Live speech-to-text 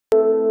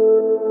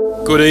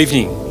Good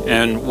evening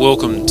and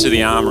welcome to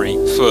the Armory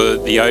for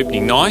the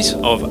opening night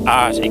of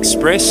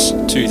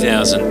ARTEXPRESS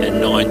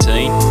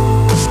 2019.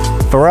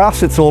 For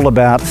us, it's all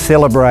about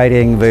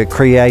celebrating the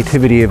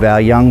creativity of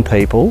our young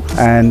people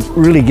and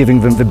really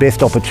giving them the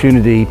best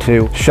opportunity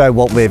to show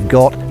what they've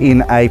got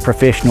in a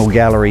professional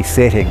gallery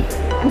setting.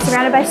 I'm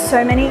surrounded by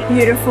so many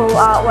beautiful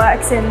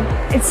artworks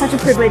and it's such a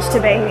privilege to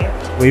be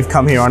here. We've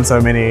come here on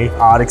so many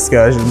art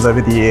excursions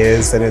over the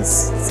years and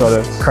it's sort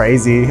of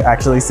crazy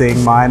actually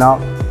seeing mine up.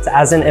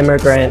 As an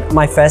immigrant,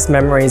 my first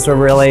memories were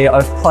really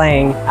of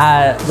playing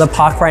at the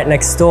park right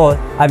next door.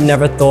 I've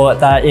never thought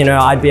that,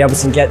 I'd be able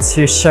to get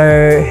to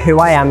show who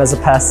I am as a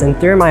person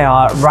through my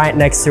art right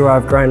next to where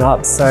I've grown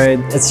up. So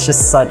it's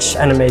just such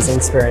an amazing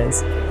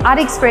experience.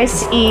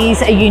 ARTEXPRESS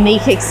is a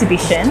unique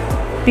exhibition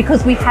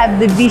because we have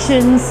the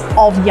visions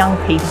of young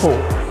people.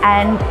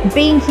 And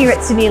being here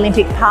at Sydney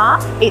Olympic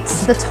Park,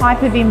 it's the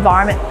type of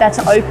environment that's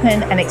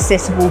open and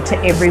accessible to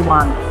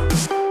everyone.